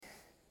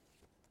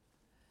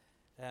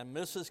And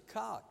Mrs.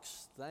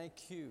 Cox, thank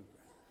you.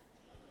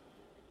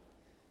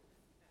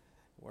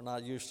 We're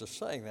not used to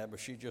saying that, but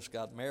she just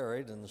got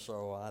married, and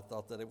so I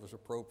thought that it was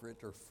appropriate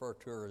to refer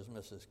to her as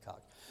Mrs.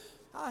 Cox.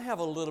 I have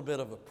a little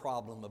bit of a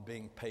problem of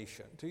being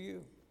patient. Do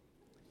you?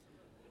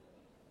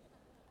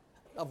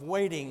 Of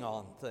waiting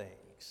on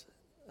things.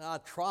 I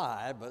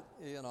try, but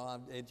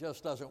it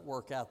just doesn't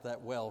work out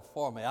that well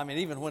for me. I mean,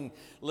 even when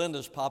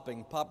Linda's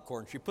popping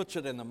popcorn, she puts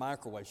it in the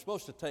microwave. It's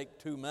supposed to take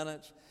 2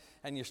 minutes,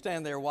 and you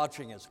stand there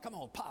watching it. Come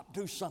on, Pop,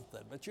 do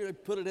something. But you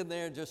put it in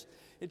there, and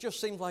it just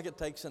seems like it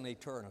takes an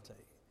eternity.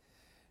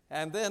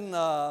 And then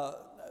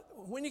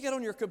when you get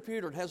on your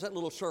computer, it has that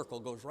little circle,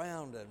 goes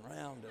round and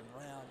round and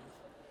round.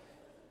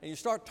 And you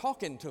start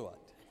talking to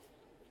it.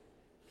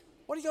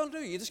 What are you going to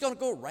do? You're just going to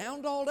go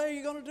round all day?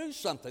 You're going to do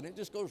something. It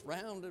just goes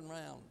round and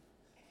round.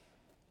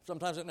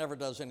 Sometimes it never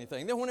does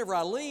anything. Then whenever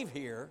I leave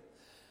here,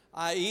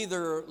 I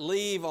either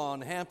leave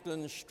on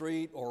Hampton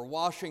Street or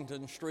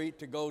Washington Street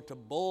to go to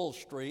Bull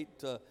Street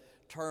to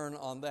turn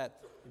on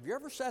that. Have you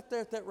ever sat there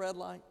at that red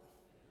light?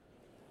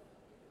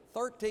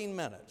 13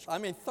 minutes.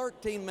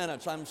 13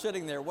 minutes I'm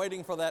sitting there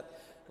waiting for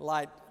that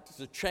light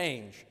to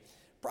change.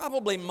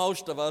 Probably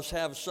most of us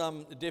have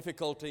some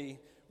difficulty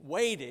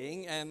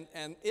waiting, and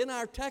in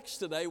our text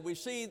today we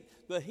see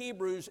the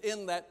Hebrews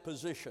in that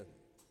position.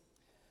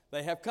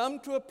 They have come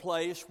to a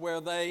place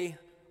where they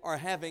are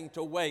having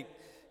to wait.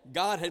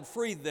 God had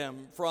freed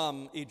them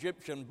from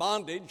Egyptian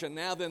bondage, and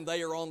now then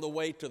they are on the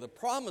way to the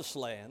promised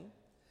land.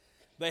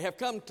 They have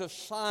come to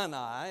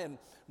Sinai, and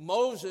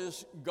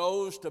Moses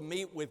goes to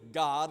meet with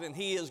God, and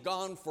he is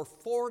gone for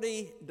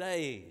 40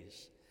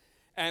 days.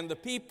 And the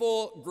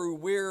people grew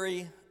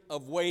weary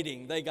of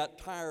waiting. They got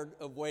tired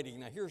of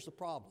waiting. Now here's the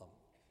problem.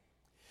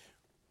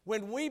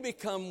 When we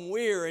become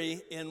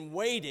weary in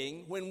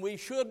waiting, when we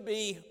should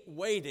be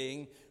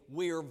waiting,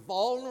 we are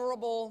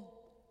vulnerable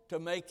to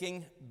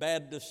making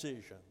bad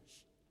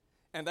decisions.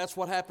 And that's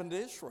what happened to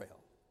Israel.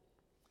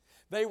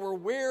 They were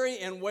weary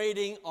in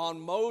waiting on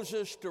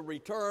Moses to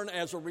return.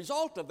 As a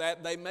result of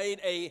that, they made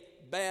a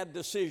bad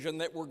decision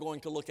that we're going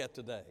to look at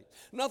today.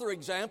 Another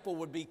example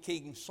would be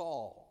King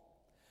Saul.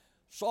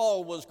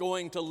 Saul was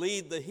going to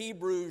lead the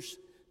Hebrews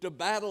to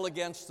battle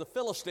against the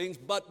Philistines,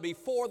 but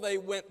before they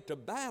went to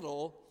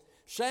battle,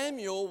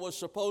 Samuel was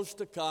supposed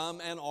to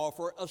come and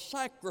offer a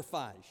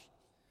sacrifice.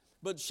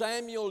 But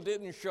Samuel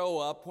didn't show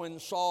up when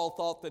Saul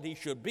thought that he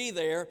should be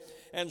there.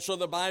 And so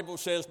the Bible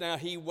says, now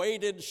he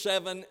waited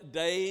 7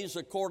 days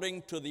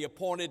according to the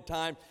appointed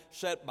time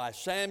set by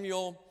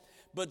Samuel.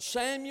 But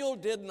Samuel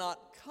did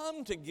not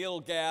come to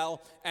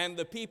Gilgal, and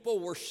the people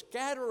were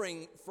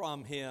scattering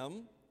from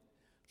him.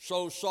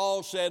 So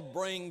Saul said,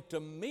 bring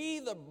to me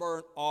the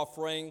burnt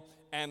offering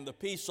and the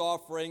peace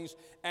offerings.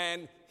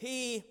 And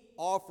he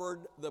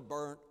offered the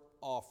burnt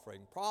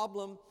offering.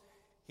 Problem,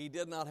 he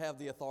did not have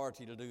the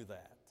authority to do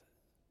that.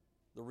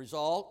 The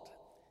result,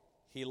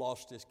 he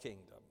lost his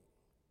kingdom.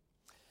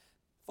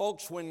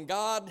 Folks, when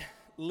God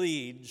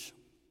leads,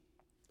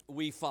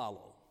 we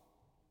follow.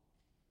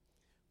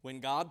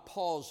 When God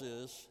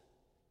pauses,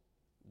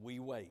 we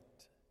wait.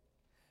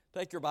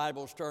 Take your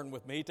Bibles, turn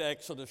with me to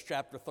Exodus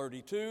chapter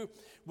 32.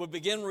 We'll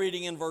begin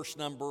reading in verse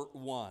number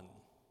 1.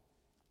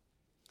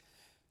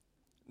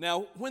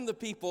 Now, when the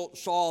people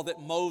saw that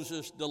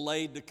Moses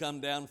delayed to come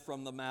down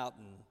from the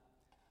mountain,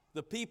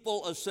 the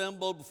people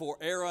assembled before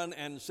Aaron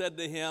and said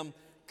to him,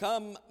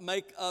 come,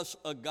 make us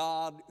a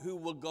God who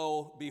will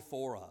go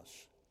before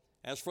us.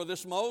 As for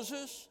this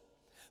Moses,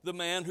 the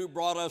man who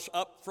brought us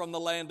up from the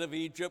land of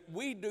Egypt,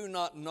 we do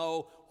not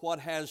know what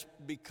has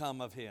become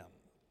of him.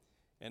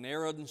 And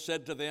Aaron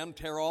said to them,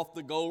 tear off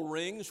the gold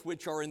rings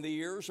which are in the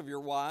ears of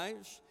your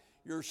wives,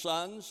 your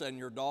sons, and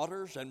your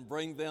daughters, and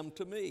bring them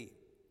to me.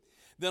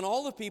 Then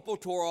all the people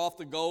tore off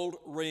the gold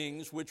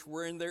rings which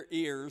were in their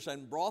ears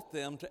and brought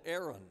them to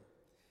Aaron.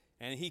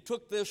 And he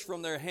took this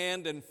from their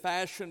hand and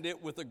fashioned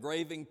it with a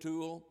graving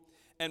tool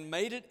and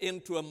made it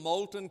into a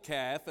molten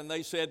calf. And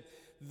they said,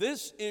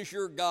 this is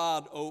your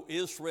God, O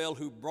Israel,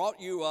 who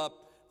brought you up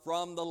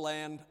from the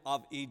land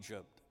of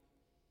Egypt.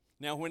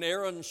 Now when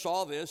Aaron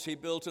saw this, he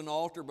built an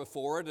altar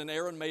before it, and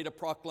Aaron made a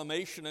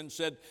proclamation and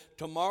said,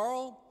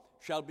 tomorrow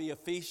shall be a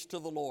feast to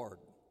the Lord.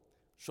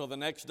 So the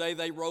next day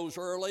they rose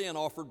early and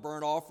offered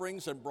burnt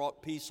offerings and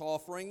brought peace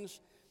offerings.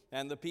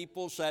 And the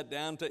people sat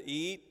down to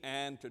eat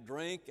and to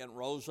drink and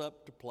rose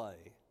up to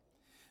play.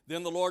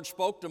 Then the Lord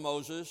spoke to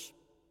Moses,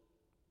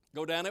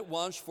 go down at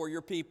once, for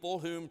your people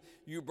whom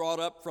you brought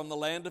up from the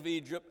land of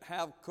Egypt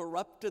have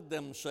corrupted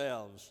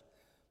themselves.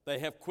 They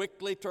have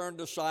quickly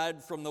turned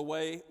aside from the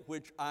way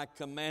which I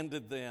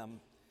commanded them.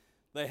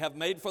 They have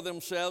made for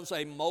themselves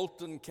a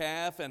molten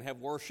calf and have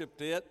worshipped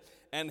it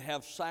and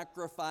have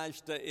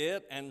sacrificed to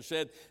it and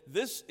said,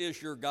 this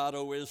is your God,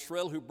 O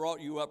Israel, who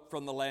brought you up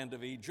from the land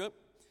of Egypt.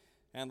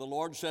 And the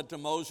Lord said to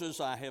Moses,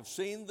 I have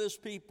seen this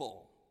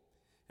people,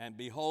 and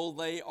behold,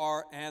 they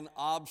are an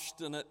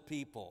obstinate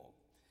people.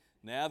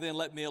 Now then,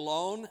 let me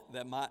alone,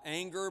 that my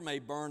anger may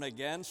burn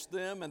against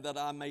them, and that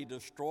I may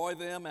destroy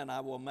them, and I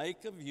will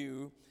make of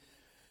you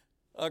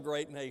a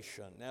great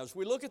nation. Now, as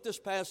we look at this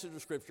passage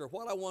of Scripture,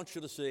 what I want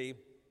you to see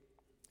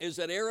is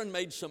that Aaron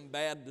made some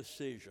bad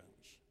decisions.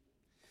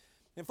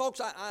 And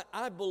folks,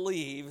 I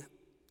believe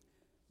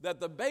that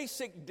the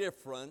basic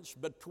difference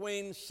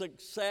between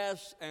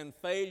success and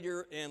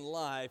failure in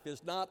life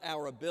is not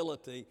our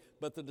ability,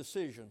 but the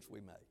decisions we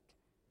make.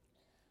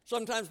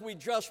 Sometimes we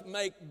just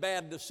make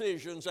bad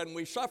decisions and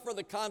we suffer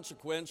the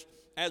consequence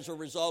as a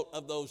result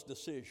of those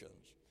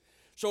decisions.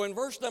 So in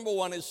verse number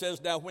 1 it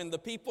says, "Now when the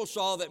people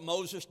saw that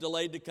Moses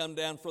delayed to come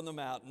down from the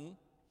mountain,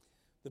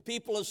 the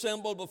people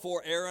assembled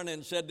before Aaron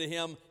and said to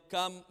him,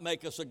 'Come,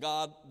 make us a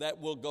god that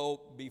will go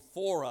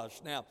before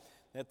us.'" Now,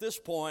 at this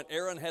point,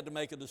 Aaron had to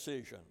make a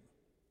decision.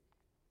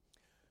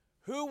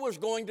 Who was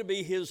going to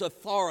be his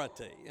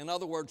authority? In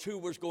other words, who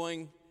was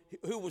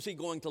he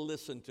going to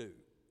listen to?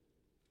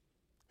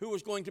 Who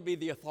was going to be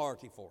the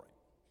authority for him?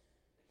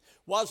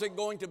 Was it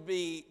going to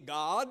be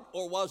God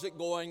or was it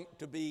going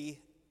to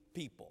be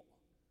people?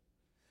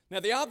 Now,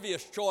 the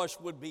obvious choice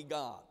would be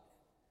God,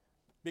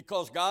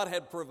 because God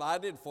had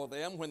provided for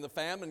them. When the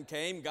famine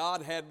came,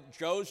 God had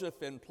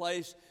Joseph in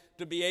place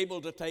to be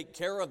able to take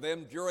care of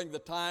them during the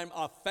time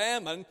of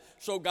famine,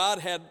 so God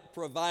had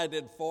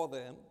provided for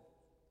them.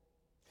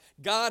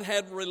 God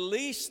had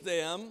released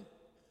them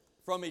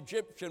from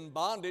Egyptian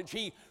bondage.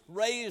 He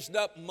raised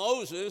up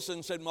Moses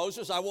and said,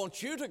 "Moses, I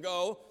want you to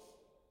go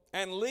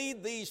and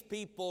lead these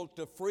people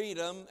to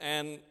freedom,"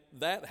 and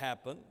that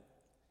happened.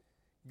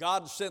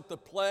 God sent the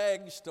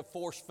plagues to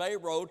force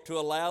Pharaoh to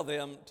allow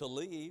them to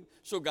leave,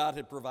 so God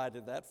had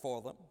provided that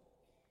for them.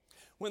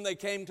 When they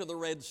came to the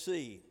Red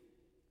Sea,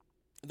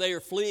 they are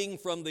fleeing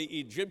from the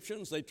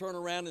Egyptians. They turn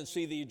around and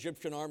see the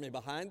Egyptian army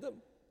behind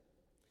them.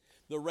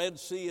 The Red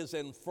Sea is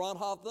in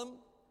front of them,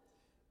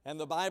 and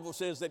the Bible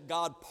says that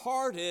God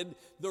parted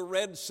the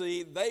Red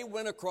Sea. They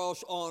went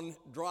across on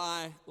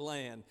dry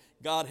land.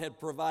 God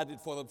had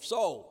provided for them.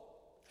 So,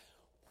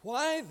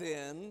 why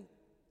then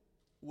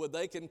would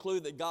they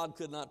conclude that God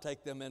could not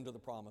take them into the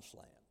promised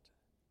land?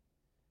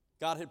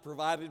 God had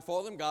provided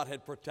for them. God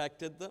had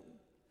protected them.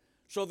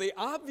 So the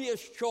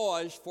obvious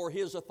choice for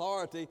his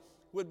authority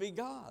would be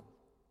God.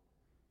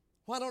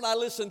 Why don't I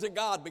listen to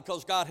God?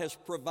 Because God has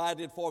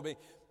provided for me.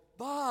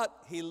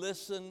 But he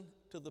listened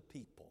to the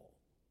people.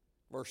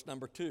 Verse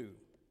number 2.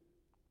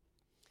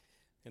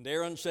 "And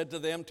Aaron said to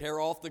them, 'Tear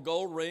off the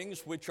gold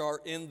rings which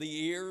are in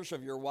the ears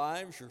of your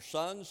wives, your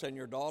sons, and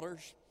your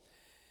daughters,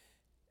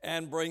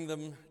 and bring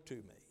them to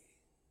me.'"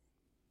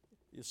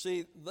 You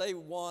see, they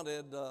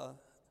wanted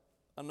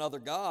another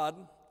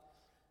God.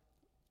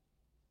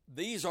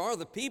 These are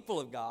the people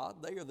of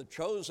God. They are the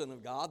chosen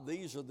of God.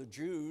 These are the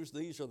Jews.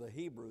 These are the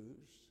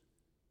Hebrews.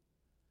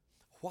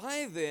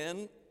 Why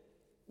then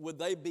would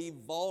they be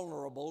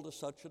vulnerable to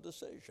such a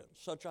decision,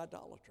 such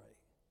idolatry?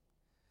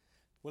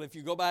 Well, if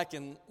you go back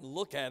and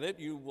look at it,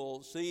 you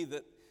will see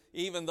that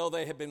even though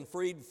they had been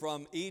freed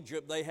from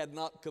Egypt, they had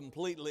not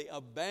completely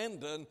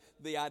abandoned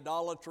the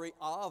idolatry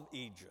of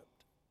Egypt.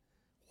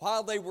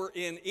 While they were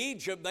in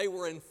Egypt, they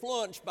were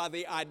influenced by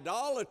the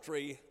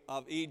idolatry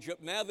of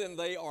Egypt. Now then,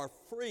 they are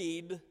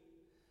freed,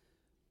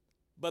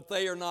 but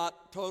they are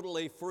not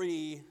totally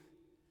free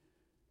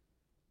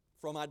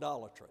from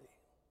idolatry.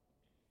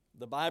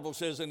 The Bible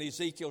says in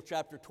Ezekiel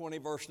chapter 20,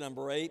 verse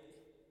number 8,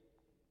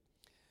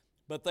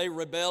 "But they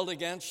rebelled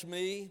against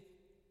me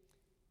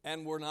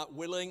and were not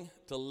willing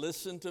to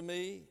listen to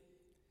me.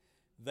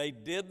 They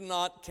did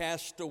not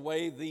cast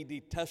away the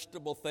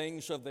detestable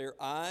things of their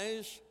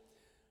eyes,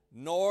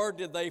 nor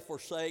did they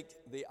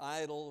forsake the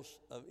idols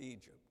of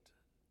Egypt."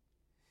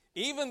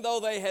 Even though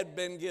they had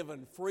been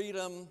given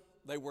freedom,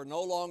 they were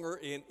no longer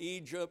in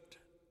Egypt.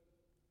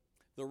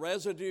 The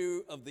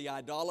residue of the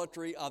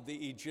idolatry of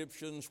the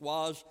Egyptians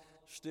was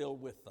still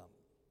with them.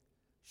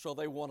 So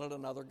they wanted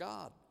another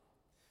god.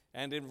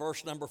 And in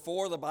verse number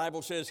 4, the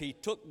Bible says, "He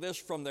took this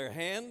from their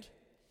hand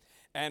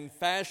and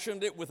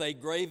fashioned it with a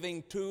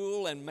graving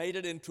tool and made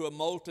it into a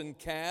molten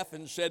calf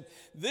and said,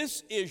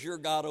 'This is your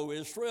God, O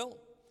Israel,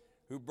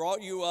 who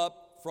brought you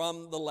up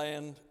from the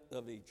land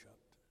of Egypt.'"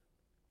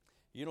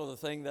 You know the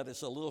thing that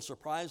is a little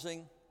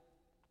surprising?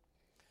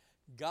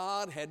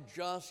 God had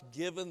just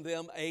given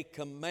them a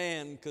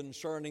command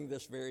concerning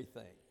this very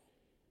thing.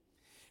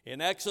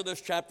 In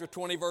Exodus chapter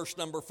 20, verse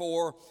number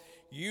 4,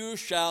 "You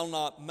shall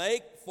not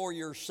make for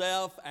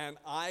yourself an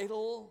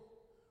idol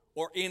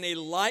or any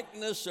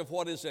likeness of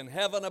what is in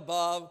heaven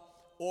above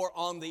or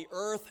on the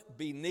earth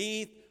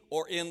beneath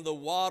or in the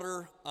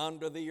water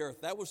under the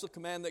earth." That was the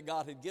command that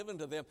God had given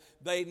to them.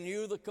 They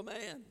knew the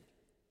command.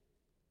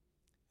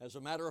 As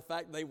a matter of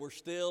fact, they were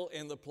still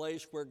in the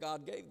place where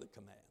God gave the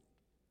command.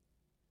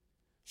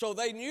 So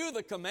they knew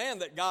the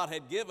command that God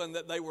had given,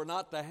 that they were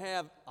not to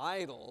have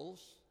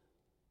idols.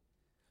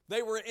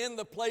 They were in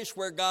the place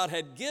where God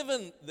had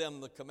given them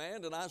the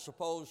command, and I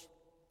suppose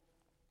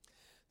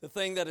the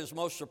thing that is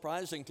most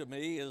surprising to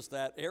me is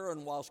that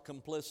Aaron was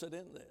complicit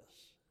in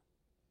this.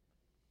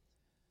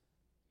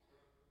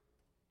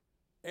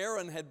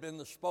 Aaron had been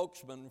the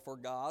spokesman for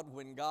God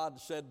when God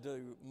said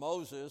to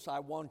Moses, "I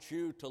want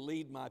you to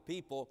lead my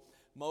people."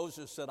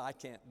 Moses said, I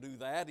can't do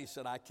that. He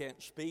said, I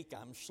can't speak.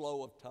 I'm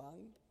slow of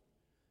tongue.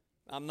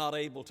 I'm not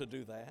able to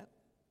do that.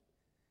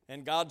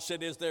 And God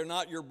said, is there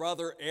not your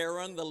brother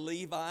Aaron the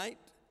Levite?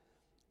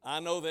 I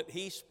know that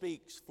he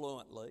speaks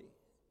fluently.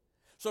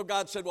 So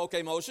God said, well,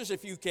 okay, Moses,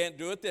 if you can't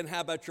do it, then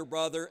how about your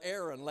brother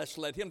Aaron? Let's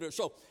let him do it.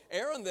 So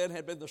Aaron then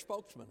had been the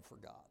spokesman for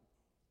God.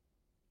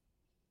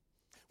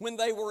 When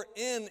they were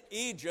in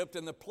Egypt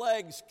and the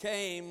plagues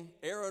came,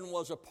 Aaron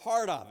was a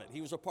part of it. He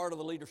was a part of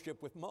the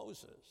leadership with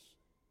Moses.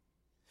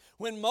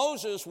 When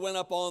Moses went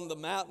up on the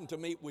mountain to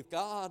meet with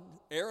God,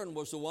 Aaron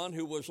was the one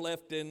who was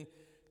left in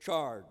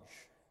charge.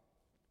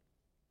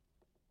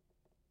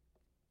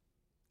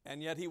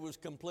 And yet he was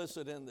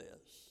complicit in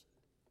this.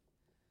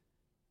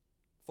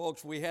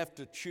 Folks, we have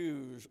to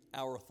choose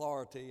our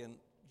authority, and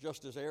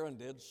just as Aaron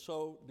did,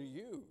 so do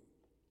you.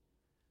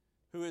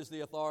 Who is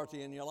the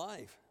authority in your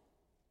life?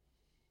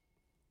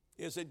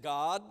 Is it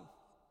God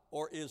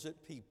or is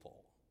it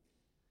people?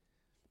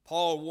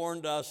 Paul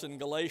warned us in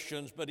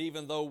Galatians, but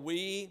even though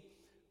we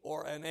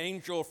or an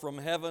angel from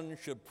heaven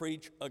should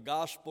preach a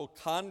gospel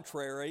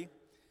contrary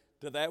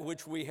to that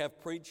which we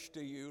have preached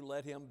to you,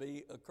 let him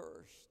be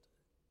accursed.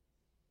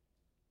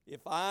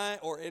 If I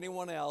or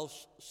anyone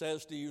else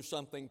says to you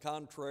something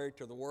contrary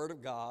to the Word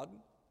of God,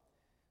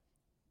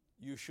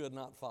 you should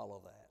not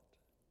follow that.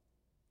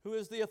 Who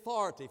is the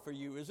authority for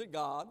you? Is it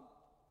God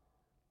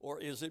or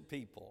is it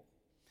people?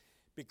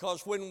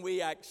 Because when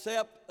we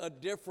accept a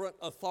different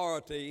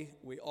authority,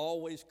 we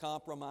always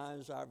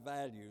compromise our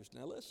values.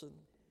 Now listen,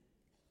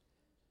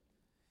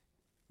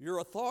 your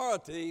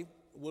authority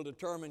will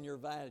determine your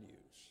values.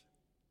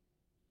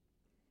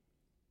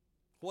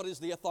 What is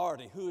the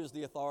authority? Who is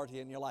the authority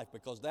in your life?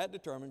 Because that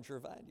determines your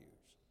values.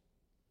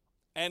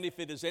 And if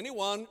it is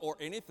anyone or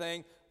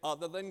anything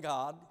other than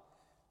God,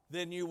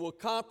 then you will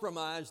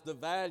compromise the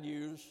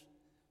values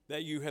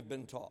that you have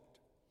been taught.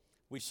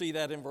 We see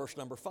that in verse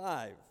number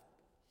 5.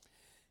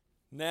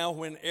 Now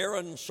when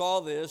Aaron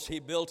saw this,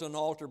 he built an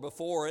altar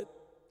before it,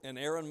 and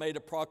Aaron made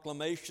a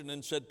proclamation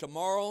and said,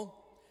 tomorrow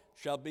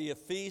shall be a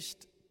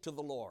feast to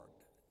the Lord.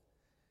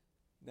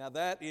 Now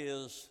that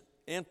is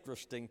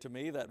interesting to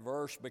me, that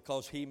verse,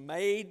 because he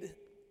made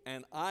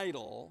an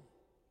idol.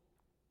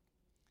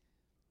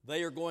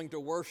 They are going to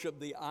worship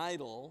the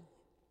idol,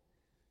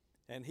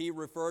 and he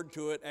referred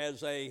to it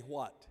as a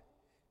what?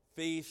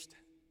 Feast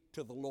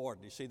to the Lord.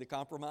 Do you see the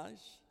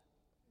compromise?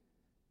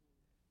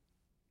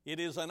 It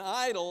is an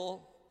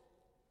idol,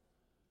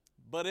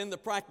 but in the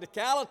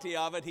practicality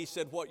of it, he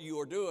said what you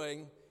are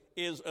doing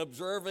is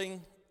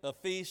observing a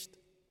feast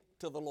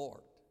to the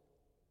Lord.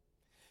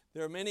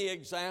 There are many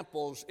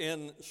examples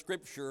in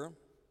Scripture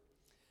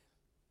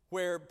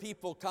where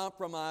people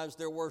compromised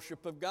their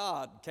worship of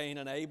God. Cain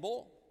and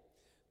Abel,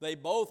 they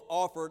both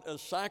offered a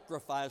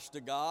sacrifice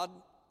to God.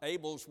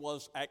 Abel's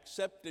was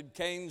accepted,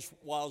 Cain's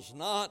was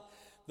not.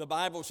 The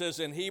Bible says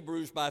in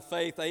Hebrews, by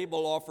faith,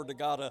 Abel offered to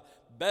God a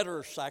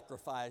better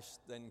sacrifice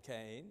than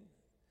Cain.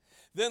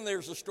 Then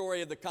there's the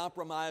story of the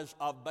compromise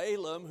of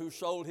Balaam, who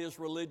sold his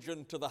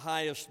religion to the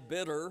highest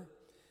bidder.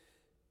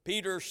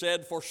 Peter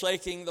said,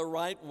 forsaking the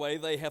right way,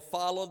 they have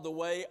followed the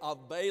way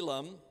of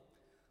Balaam,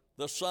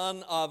 the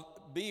son of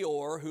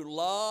Beor, who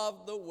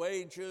loved the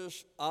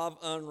wages of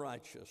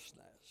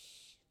unrighteousness.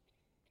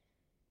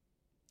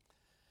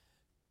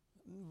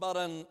 But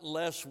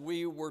unless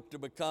we were to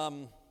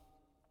become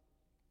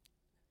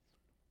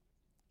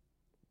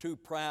too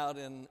proud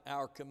in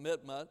our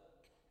commitment,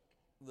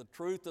 the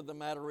truth of the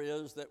matter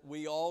is that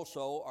we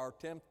also are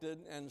tempted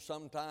and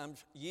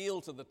sometimes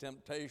yield to the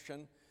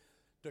temptation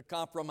to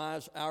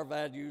compromise our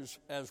values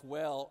as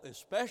well,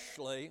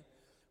 especially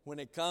when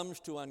it comes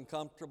to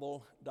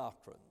uncomfortable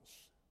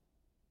doctrines.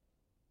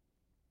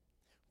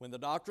 When the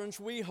doctrines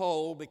we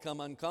hold become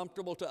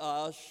uncomfortable to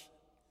us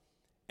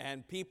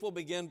and people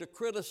begin to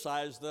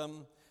criticize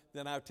them,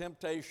 then our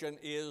temptation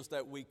is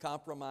that we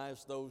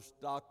compromise those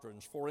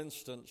doctrines. For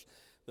instance,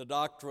 the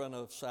doctrine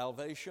of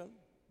salvation,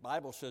 the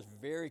Bible says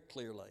very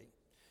clearly.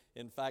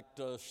 In fact,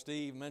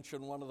 Steve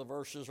mentioned one of the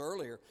verses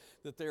earlier,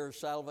 that there is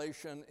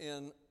salvation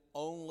in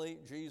only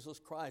Jesus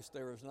Christ.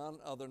 There is none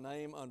other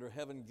name under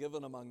heaven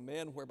given among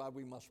men whereby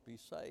we must be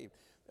saved.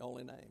 The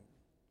only name.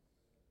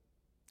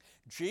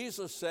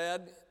 Jesus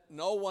said,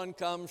 no one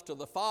comes to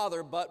the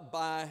Father but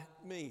by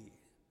me.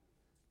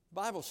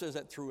 The Bible says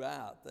that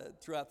throughout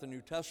the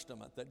New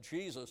Testament, that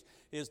Jesus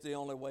is the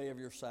only way of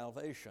your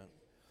salvation.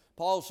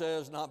 Paul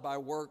says, not by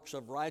works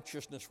of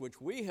righteousness which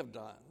we have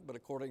done, but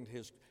according to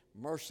his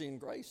mercy and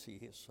grace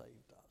he has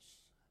saved us.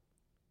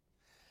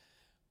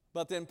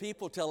 But then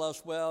people tell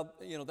us, well,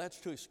 that's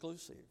too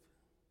exclusive.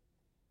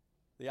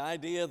 The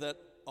idea that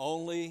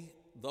only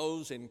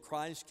those in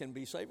Christ can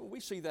be saved, well, we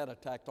see that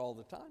attacked all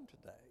the time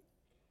today.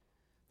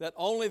 That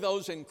only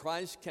those in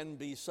Christ can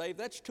be saved,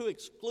 that's too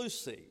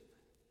exclusive.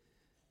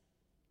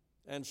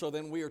 And so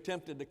then we are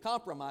tempted to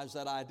compromise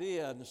that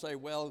idea and say,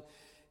 well,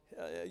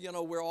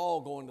 we're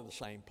all going to the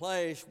same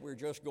place. We're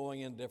just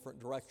going in different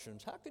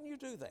directions. How can you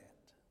do that?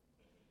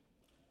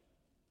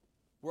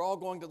 We're all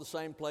going to the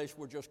same place.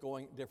 We're just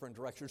going different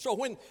directions. So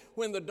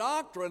when the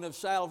doctrine of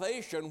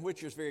salvation,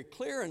 which is very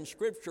clear in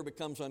Scripture,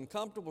 becomes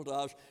uncomfortable to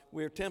us,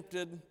 we're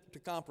tempted to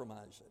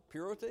compromise it.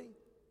 Purity?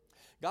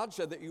 God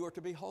said that you are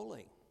to be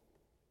holy.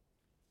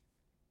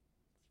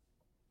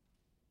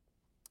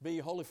 Be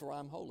holy, for I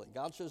am holy.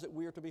 God says that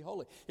we are to be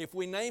holy. If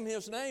we name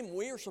His name,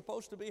 we are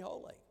supposed to be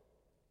holy.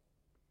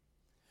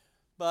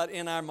 But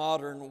in our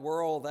modern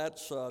world,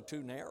 that's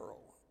too narrow.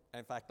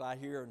 In fact, I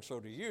hear, and so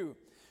do you,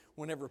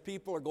 whenever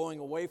people are going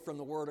away from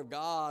the Word of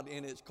God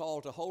in its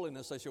call to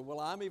holiness, they say, well,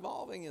 I'm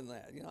evolving in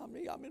that.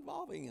 I'm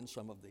evolving in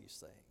some of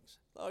these things.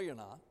 No, you're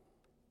not.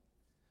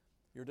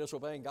 You're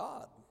disobeying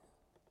God.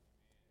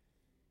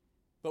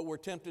 But we're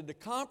tempted to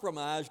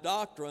compromise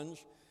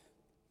doctrines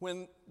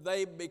when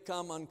they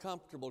become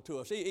uncomfortable to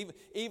us.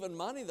 Even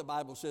money, the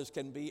Bible says,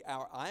 can be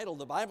our idol.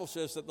 The Bible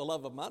says that the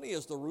love of money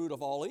is the root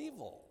of all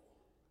evil.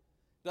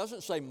 It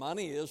doesn't say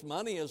money is.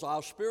 Money is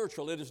all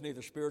spiritual. It is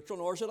neither spiritual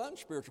nor is it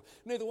unspiritual.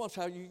 Neither one's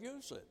how you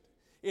use it.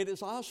 It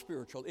is all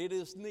spiritual. It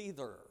is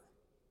neither.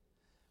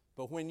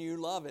 But when you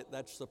love it,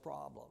 that's the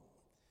problem.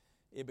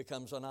 It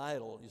becomes an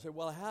idol. You say,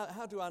 well,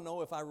 how do I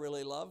know if I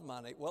really love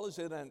money? Well, is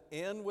it an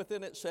end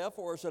within itself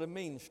or is it a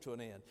means to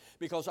an end?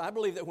 Because I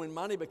believe that when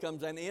money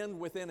becomes an end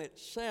within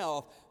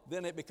itself,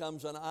 then it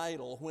becomes an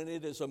idol. When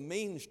it is a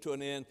means to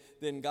an end,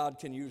 then God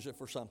can use it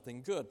for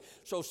something good.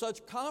 So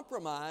such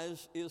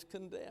compromise is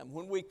condemned.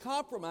 When we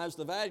compromise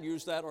the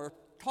values that are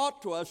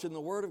taught to us in the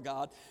Word of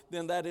God,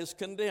 then that is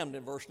condemned.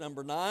 In verse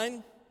number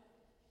 9,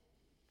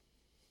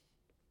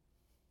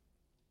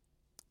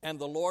 and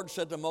the Lord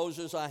said to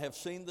Moses, I have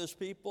seen this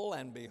people,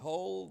 and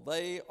behold,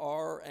 they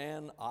are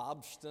an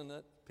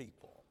obstinate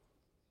people.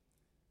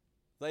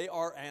 They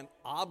are an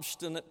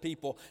obstinate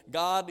people.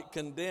 God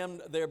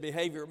condemned their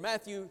behavior.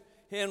 Matthew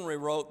Henry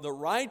wrote, the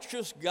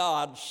righteous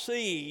God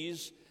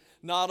sees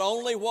not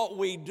only what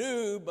we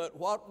do, but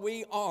what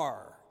we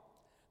are.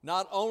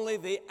 Not only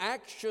the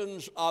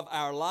actions of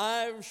our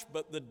lives,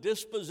 but the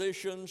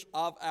dispositions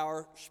of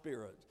our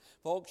spirit.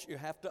 Folks, you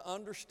have to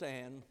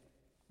understand,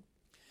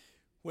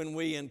 when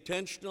we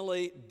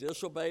intentionally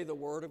disobey the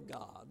Word of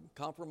God,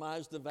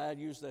 compromise the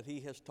values that He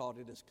has taught,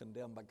 it is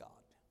condemned by God.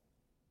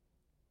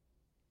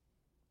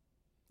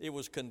 It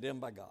was condemned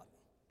by God.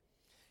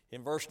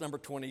 In verse number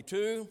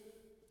 22,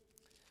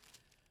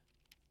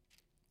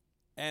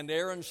 and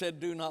Aaron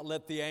said, do not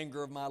let the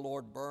anger of my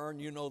Lord burn.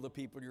 You know the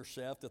people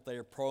yourself, that they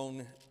are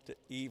prone to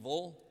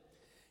evil.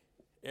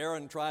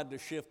 Aaron tried to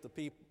shift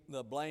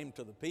the blame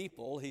to the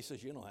people. He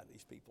says, you know how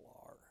these people are.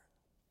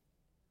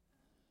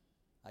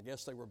 I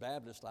guess they were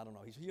Baptist, I don't know.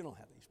 He said, you know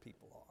how these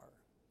people are.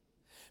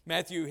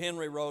 Matthew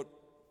Henry wrote,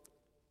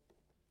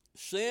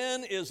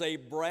 sin is a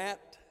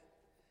brat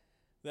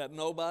that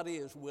nobody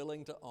is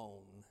willing to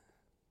own.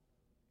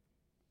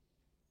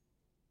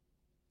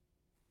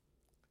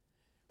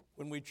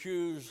 When we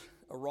choose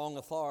a wrong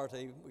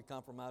authority, we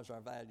compromise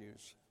our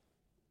values.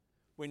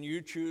 When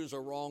you choose a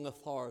wrong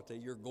authority,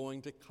 you're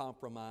going to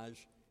compromise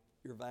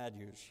your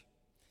values.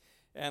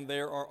 And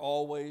there are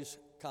always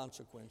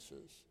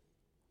consequences.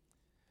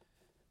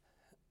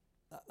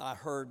 I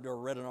heard or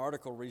read an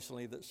article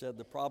recently that said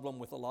the problem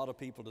with a lot of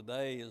people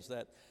today is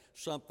that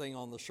something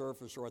on the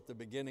surface or at the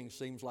beginning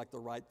seems like the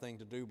right thing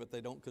to do, but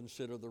they don't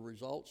consider the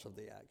results of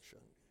the action.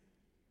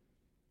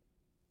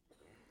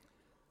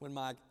 When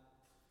my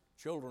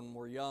children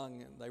were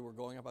young and they were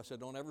growing up, I said,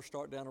 don't ever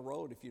start down a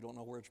road if you don't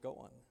know where it's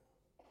going.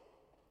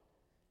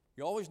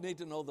 You always need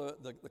to know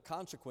the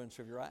consequence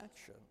of your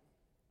action,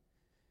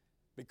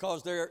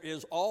 because there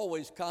is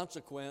always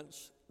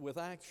consequence with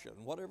action.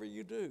 Whatever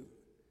you do,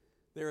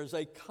 there is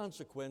a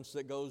consequence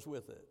that goes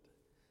with it.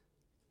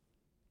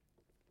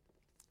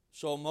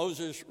 So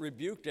Moses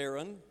rebuked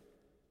Aaron,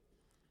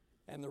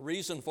 and the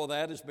reason for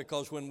that is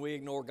because when we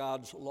ignore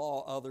God's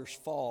law, others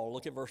fall.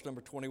 Look at verse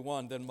number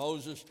 21. Then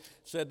Moses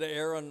said to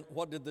Aaron,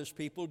 what did this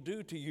people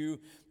do to you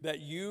that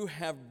you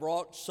have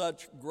brought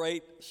such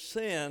great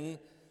sin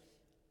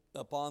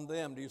upon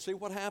them? Do you see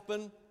what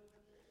happened?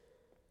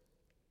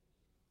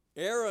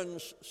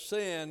 Aaron's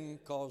sin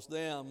caused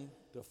them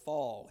to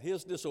fall.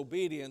 His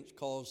disobedience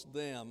caused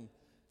them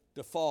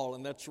to fall,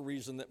 and that's the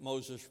reason that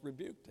Moses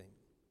rebuked him.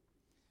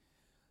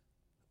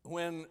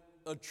 When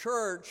a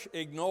church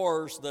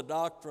ignores the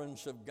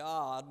doctrines of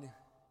God,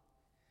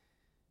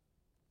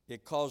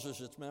 it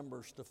causes its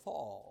members to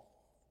fall.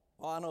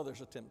 Well, I know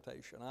there's a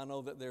temptation. I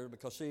know that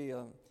because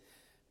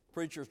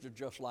preachers are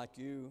just like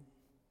you.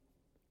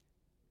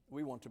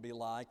 We want to be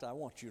liked. I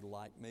want you to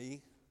like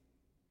me.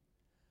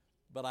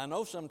 But I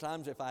know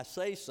sometimes if I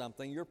say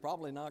something, you're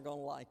probably not going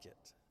to like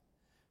it.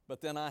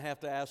 But then I have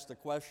to ask the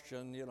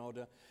question,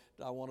 do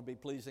I want to be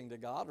pleasing to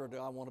God or do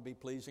I want to be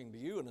pleasing to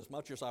you? And as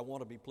much as I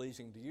want to be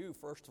pleasing to you,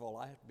 first of all,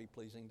 I have to be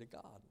pleasing to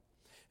God.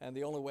 And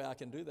the only way I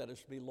can do that is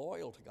to be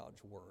loyal to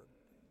God's Word.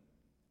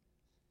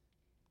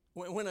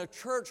 When a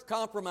church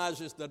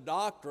compromises the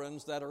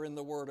doctrines that are in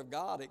the Word of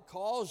God, it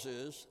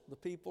causes the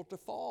people to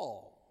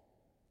fall.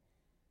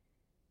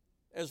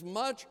 As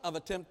much of a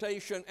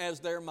temptation as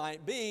there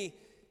might be,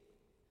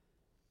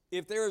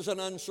 if there is an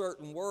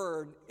uncertain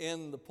word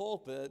in the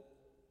pulpit,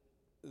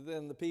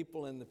 then the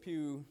people in the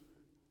pew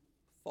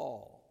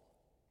fall.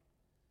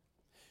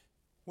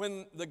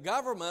 When the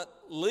government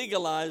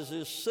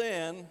legalizes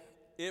sin,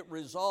 it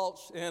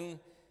results in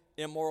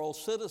immoral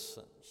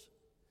citizens.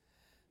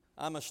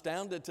 I'm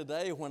astounded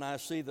today when I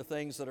see the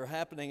things that are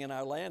happening in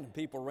our land and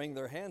people wring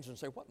their hands and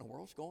say, what in the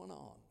world's going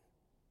on?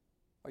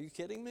 Are you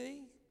kidding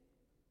me?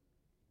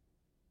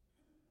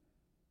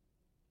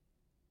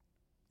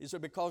 Is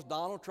it because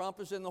Donald Trump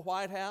is in the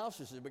White House?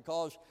 Is it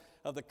because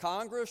of the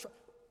Congress?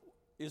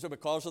 Is it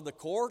because of the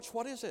courts?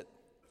 What is it?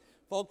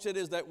 Folks, it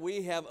is that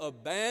we have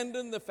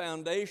abandoned the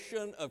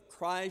foundation of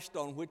Christ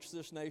on which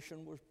this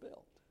nation was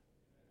built.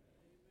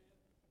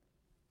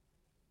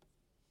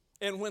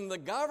 And when the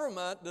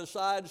government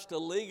decides to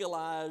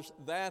legalize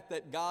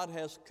that God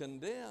has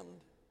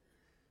condemned,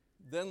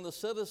 then the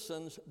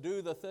citizens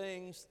do the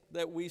things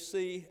that we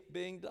see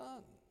being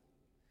done.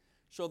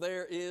 So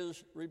there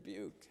is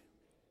rebuke.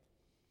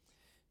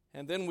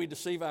 And then we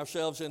deceive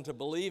ourselves into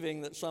believing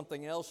that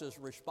something else is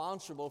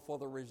responsible for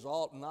the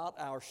result, not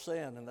our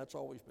sin, and that's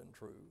always been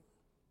true.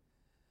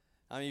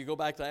 I mean, you go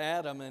back to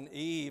Adam and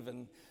Eve,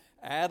 and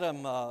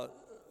Adam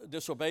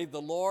disobeyed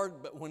the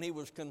Lord, but when he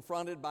was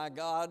confronted by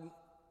God,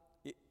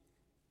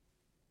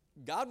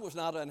 God was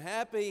not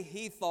unhappy.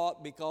 He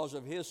thought because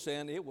of his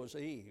sin, it was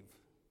Eve.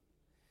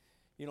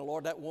 You know,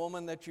 Lord, that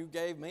woman that you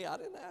gave me, I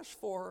didn't ask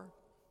for her.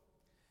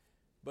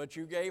 But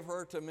you gave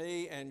her to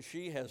me, and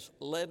she has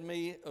led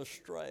me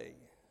astray.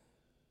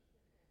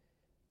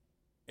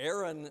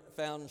 Aaron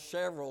found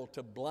several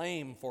to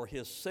blame for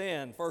his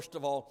sin. First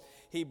of all,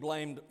 he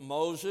blamed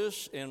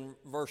Moses in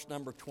verse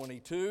number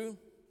 22.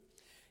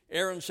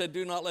 Aaron said,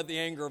 do not let the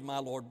anger of my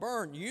Lord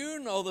burn. You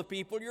know the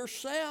people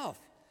yourself,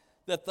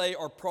 that they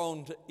are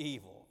prone to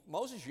evil.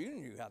 Moses, you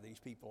knew how these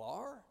people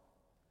are.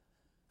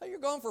 Hey, you're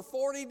gone for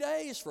 40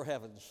 days, for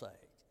heaven's sake.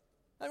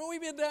 I mean,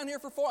 we've been down here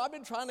I've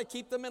been trying to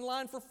keep them in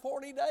line for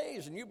 40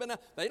 days, and you've been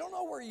out. They don't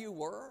know where you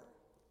were.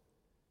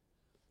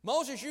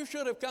 Moses, you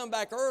should have come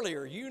back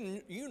earlier.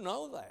 You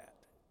know that.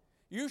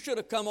 You should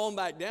have come on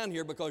back down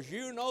here because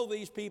you know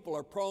these people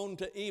are prone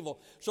to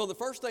evil. So the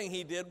first thing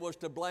he did was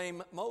to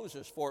blame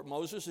Moses for it.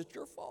 Moses, it's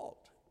your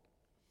fault.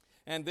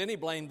 And then he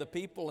blamed the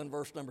people in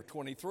verse number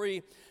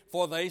 23.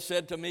 For they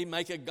said to me,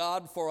 make a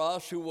God for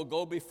us who will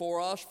go before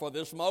us. For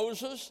this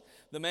Moses,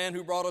 the man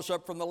who brought us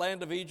up from the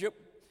land of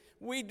Egypt,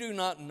 we do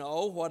not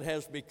know what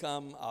has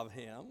become of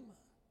him.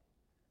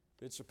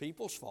 It's the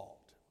people's fault.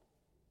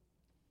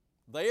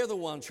 They are the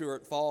ones who are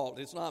at fault.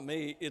 It's not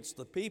me, it's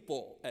the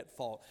people at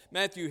fault.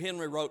 Matthew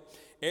Henry wrote,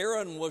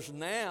 Aaron was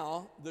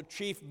now the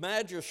chief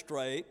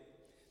magistrate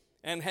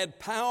and had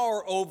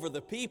power over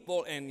the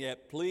people, and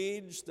yet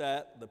pleads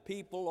that the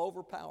people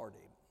overpowered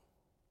him.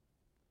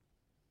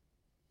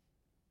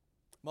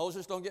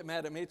 Moses, don't get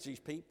mad at me, it's these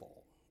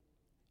people.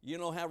 You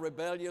know how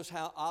rebellious,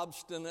 how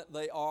obstinate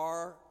they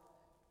are.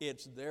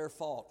 It's their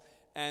fault.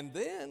 And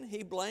then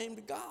he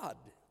blamed God.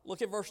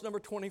 Look at verse number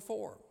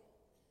 24.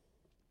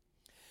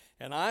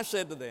 And I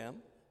said to them,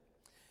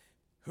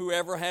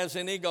 whoever has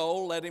any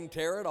gold, let him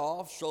tear it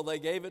off. So they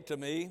gave it to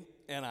me,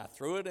 and I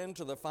threw it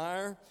into the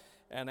fire,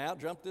 and out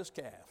jumped this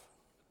calf.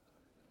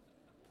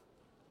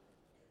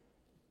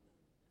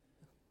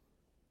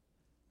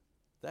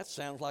 That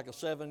sounds like a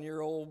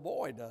 7-year-old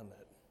boy, doesn't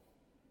it?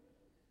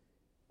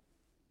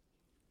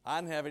 I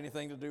didn't have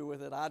anything to do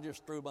with it. I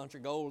just threw a bunch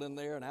of gold in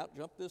there and out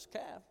jumped this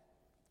calf.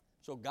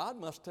 So God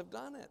must have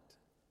done it.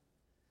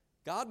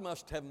 God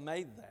must have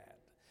made that.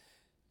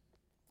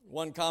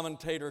 One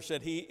commentator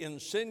said he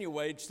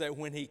insinuates that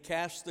when he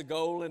cast the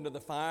gold into the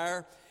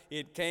fire,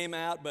 it came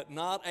out, but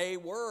not a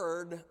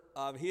word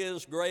of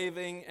his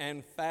graving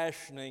and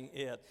fashioning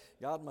it.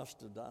 God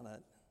must have done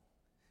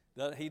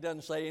it. He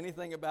doesn't say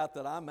anything about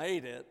that I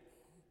made it.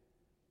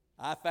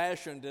 I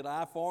fashioned it,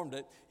 I formed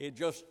it. It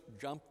just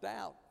jumped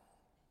out.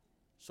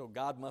 So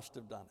God must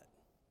have done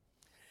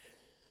it.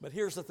 But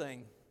here's the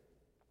thing.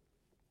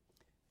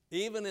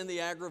 Even in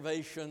the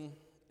aggravation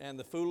and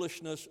the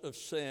foolishness of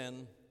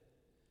sin,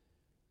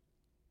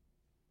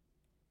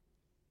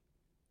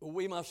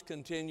 we must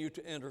continue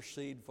to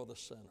intercede for the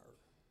sinner.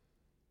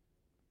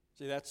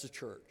 See, that's the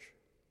church.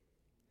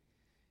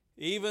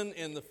 Even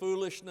in the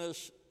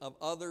foolishness of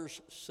others'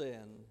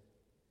 sin,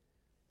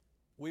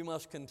 we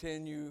must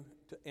continue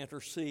to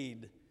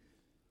intercede,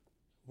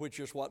 which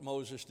is what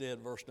Moses did,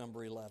 verse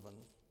number 11.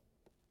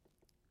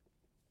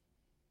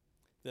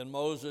 Then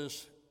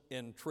Moses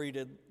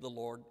entreated the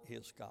Lord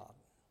his God.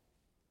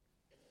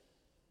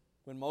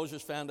 When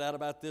Moses found out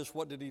about this,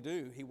 what did he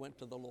do? He went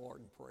to the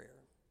Lord in prayer.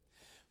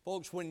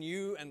 Folks, when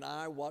you and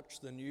I watch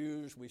the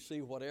news, we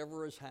see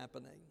whatever is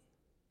happening,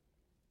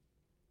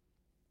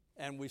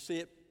 and we see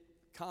it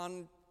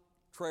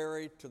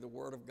contrary to the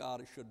Word of God,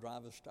 it should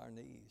drive us to our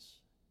knees.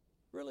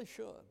 It really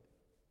should.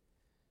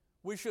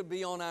 We should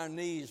be on our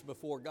knees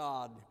before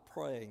God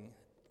praying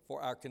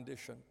for our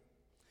condition.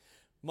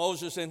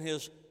 Moses, in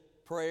his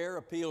prayer,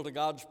 appealed to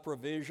God's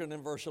provision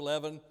in verse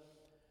 11.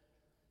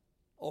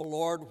 O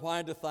Lord,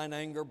 why doth thine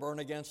anger burn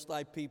against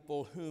thy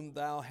people, whom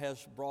thou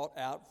hast brought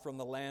out from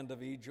the land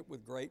of Egypt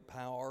with great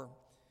power?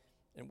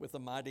 And with a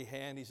mighty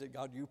hand, he said,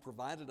 God, you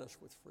provided us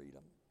with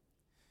freedom.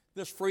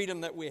 This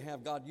freedom that we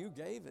have, God, you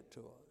gave it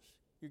to us.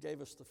 You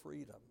gave us the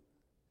freedom.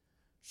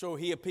 So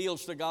he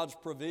appeals to God's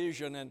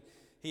provision, and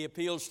he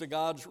appeals to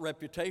God's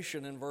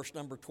reputation in verse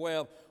number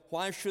 12.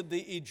 Why should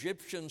the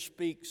Egyptians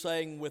speak,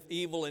 saying, with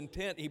evil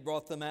intent he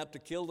brought them out to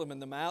kill them in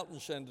the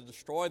mountains and to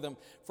destroy them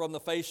from the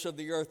face of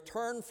the earth?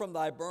 Turn from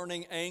thy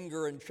burning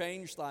anger and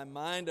change thy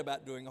mind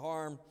about doing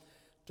harm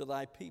to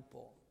thy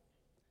people.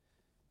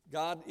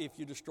 God, if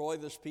you destroy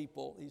this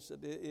people, he said,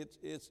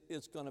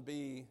 it's going to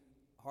be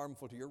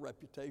harmful to your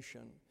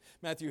reputation.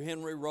 Matthew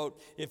Henry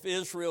wrote, if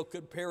Israel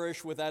could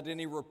perish without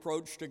any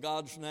reproach to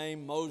God's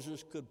name,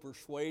 Moses could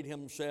persuade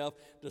himself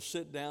to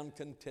sit down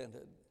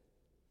contented.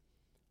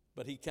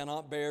 But he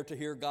cannot bear to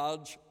hear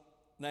God's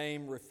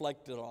name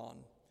reflected on,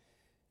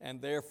 and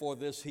therefore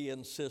this he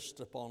insists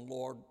upon.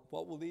 Lord,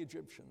 what will the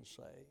Egyptians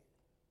say?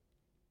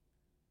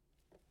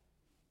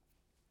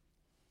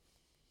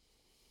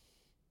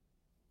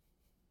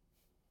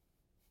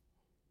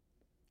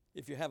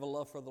 If you have a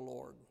love for the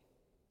Lord,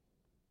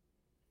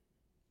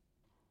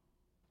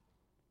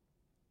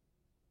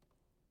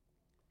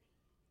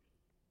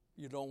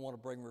 you don't want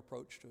to bring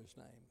reproach to his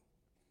name.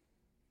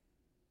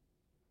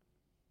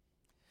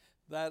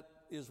 That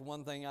is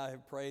one thing I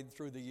have prayed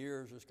through the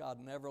years, is God,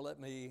 never let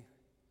me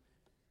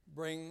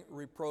bring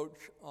reproach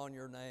on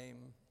your name.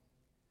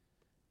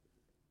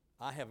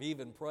 I have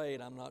even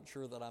prayed, I'm not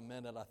sure that I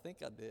meant it, I think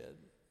I did.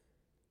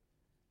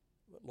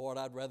 But Lord,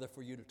 I'd rather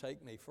for you to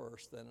take me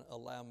first than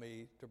allow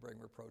me to bring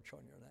reproach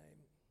on your name.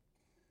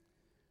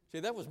 See,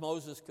 that was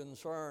Moses'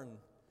 concern,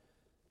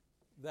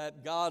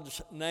 that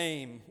God's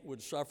name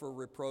would suffer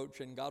reproach,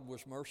 and God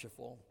was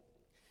merciful.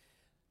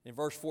 In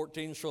verse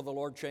 14, so the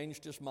Lord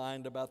changed his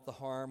mind about the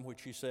harm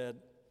which he said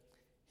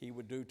he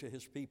would do to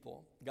his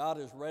people. God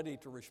is ready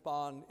to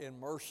respond in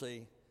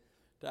mercy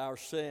to our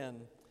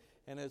sin.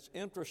 And it's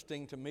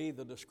interesting to me,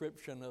 the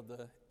description of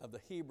the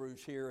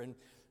Hebrews here. In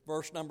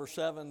verse number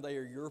 7, they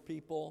are your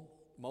people,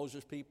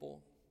 Moses'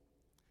 people.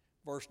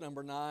 Verse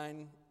number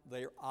 9,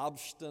 they are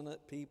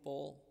obstinate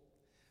people.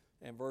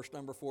 And verse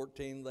number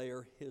 14, they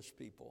are his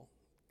people,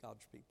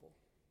 God's people.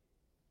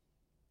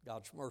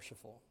 God's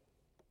merciful.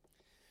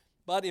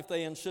 But if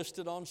they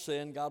insisted on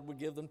sin, God would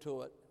give them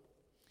to it.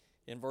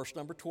 In verse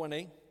number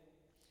 20,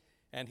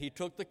 and he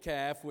took the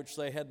calf which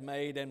they had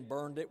made and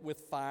burned it with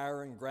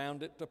fire and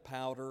ground it to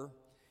powder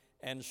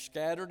and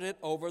scattered it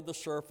over the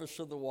surface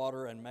of the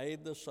water and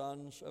made the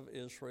sons of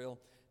Israel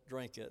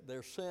drink it.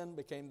 Their sin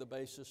became the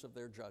basis of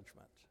their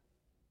judgment.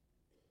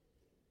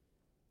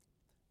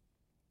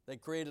 They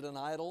created an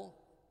idol,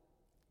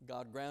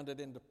 God ground it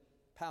into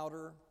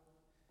powder,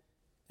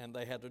 and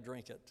they had to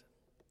drink it.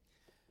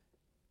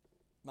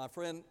 My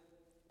friend,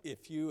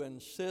 if you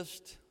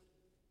insist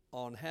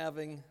on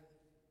having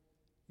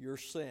your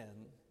sin,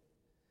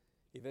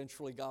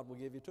 eventually God will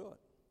give you to it.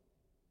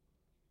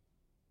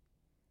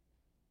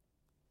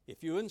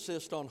 If you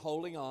insist on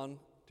holding on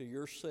to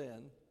your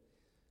sin,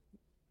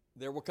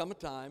 there will come a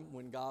time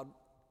when God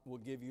will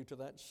give you to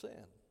that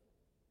sin.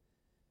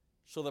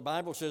 So the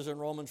Bible says in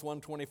Romans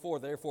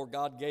 1:24, therefore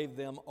God gave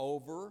them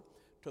over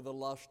to the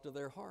lust of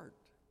their heart.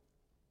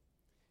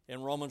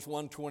 In Romans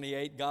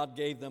 1:28, God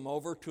gave them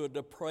over to a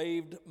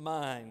depraved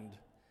mind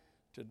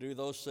to do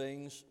those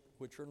things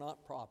which are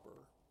not proper.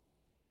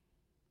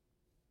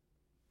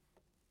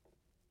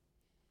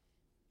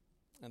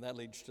 And that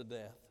leads to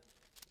death.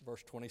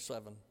 Verse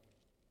 27.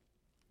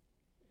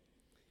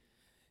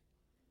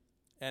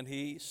 And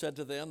he said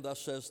to them, thus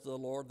says the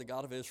Lord, the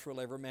God of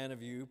Israel, every man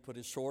of you put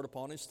his sword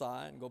upon his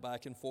thigh and go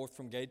back and forth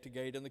from gate to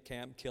gate in the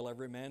camp, kill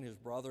every man his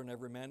brother and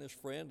every man his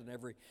friend and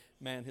every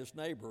man his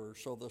neighbor.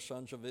 So the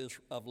sons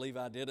of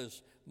Levi did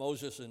as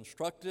Moses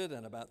instructed,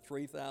 and about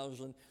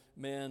 3,000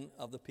 men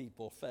of the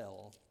people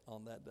fell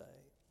on that day.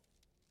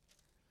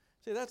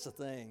 See, that's the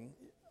thing.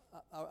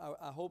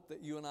 I hope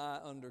that you and I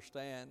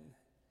understand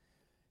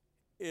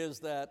is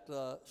that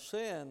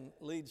sin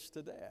leads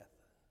to death.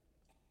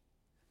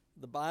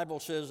 The Bible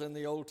says in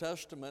the Old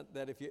Testament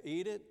that if you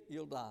eat it,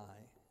 you'll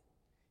die.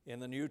 In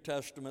the New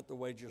Testament, the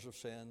wages of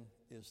sin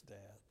is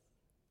death.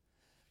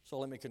 So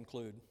let me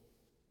conclude.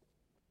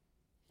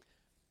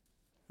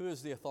 Who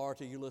is the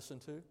authority you listen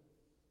to?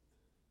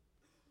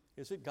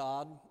 Is it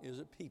God? Is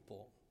it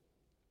people?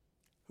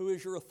 Who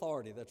is your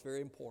authority? That's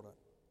very important.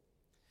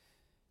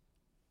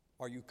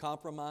 Are you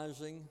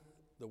compromising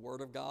the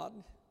Word of God?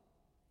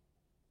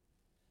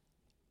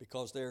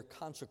 Because there are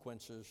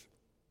consequences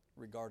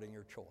regarding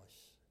your choice.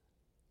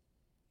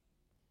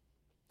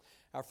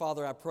 Our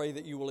Father, I pray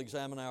that you will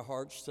examine our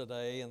hearts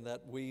today and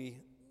that we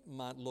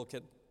might look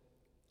at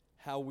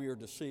how we are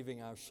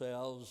deceiving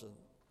ourselves and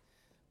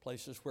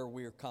places where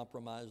we are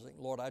compromising.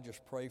 Lord, I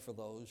just pray for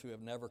those who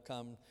have never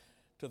come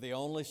to the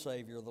only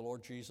Savior, the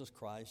Lord Jesus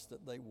Christ,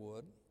 that they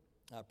would.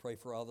 I pray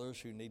for others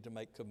who need to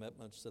make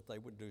commitments that they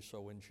would do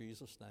so in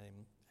Jesus'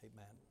 name.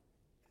 Amen.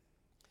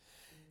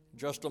 In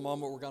just a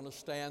moment, we're going to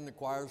stand. The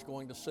choir's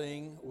going to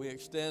sing. We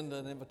extend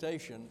an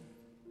invitation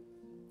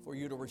for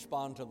you to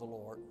respond to the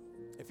Lord.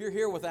 If you're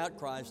here without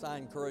Christ, I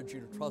encourage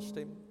you to trust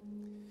Him.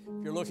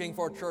 If you're looking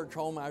for a church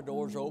home, our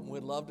doors are open.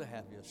 We'd love to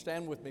have you.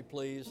 Stand with me,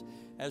 please.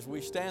 As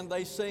we stand,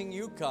 they sing,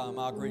 "You Come,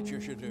 I'll greet you,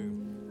 should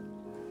do."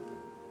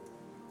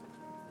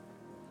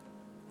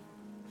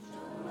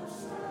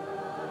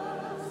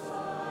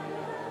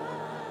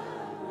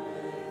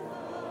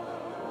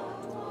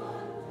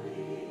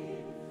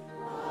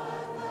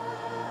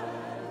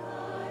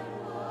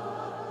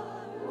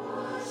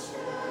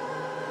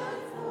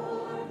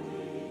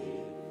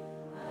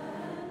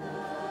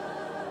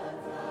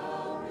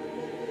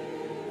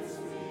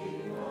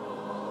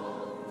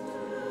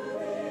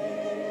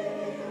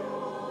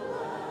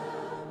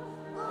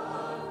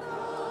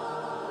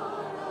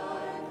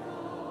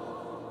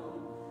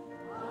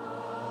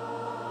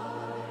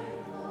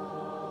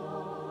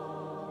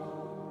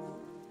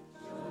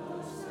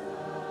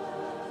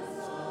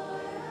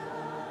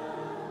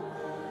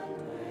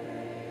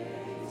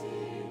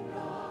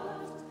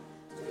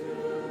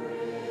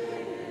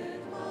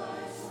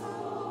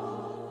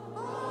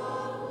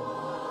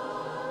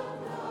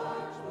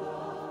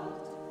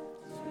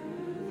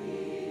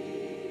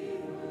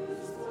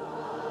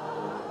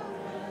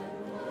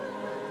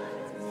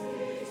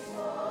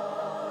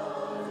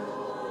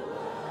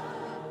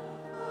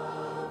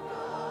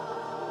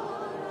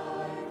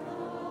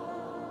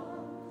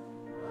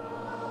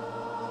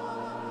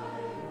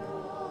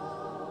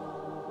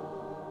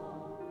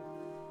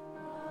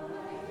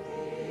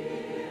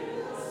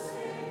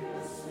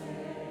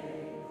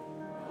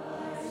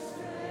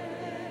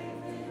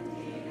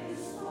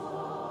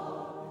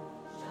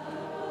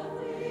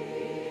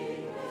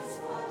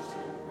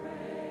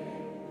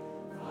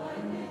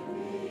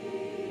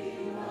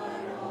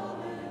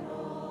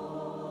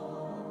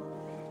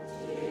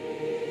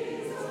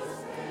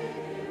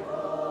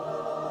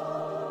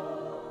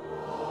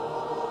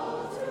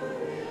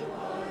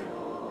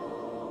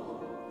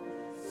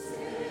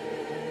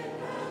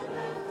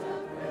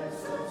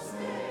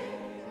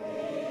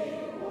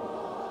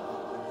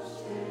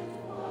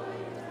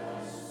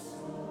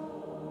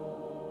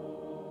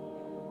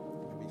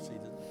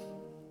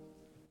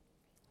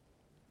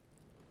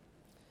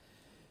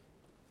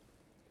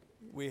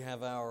 We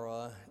have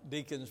our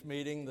deacons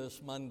meeting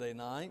this Monday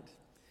night,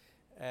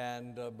 and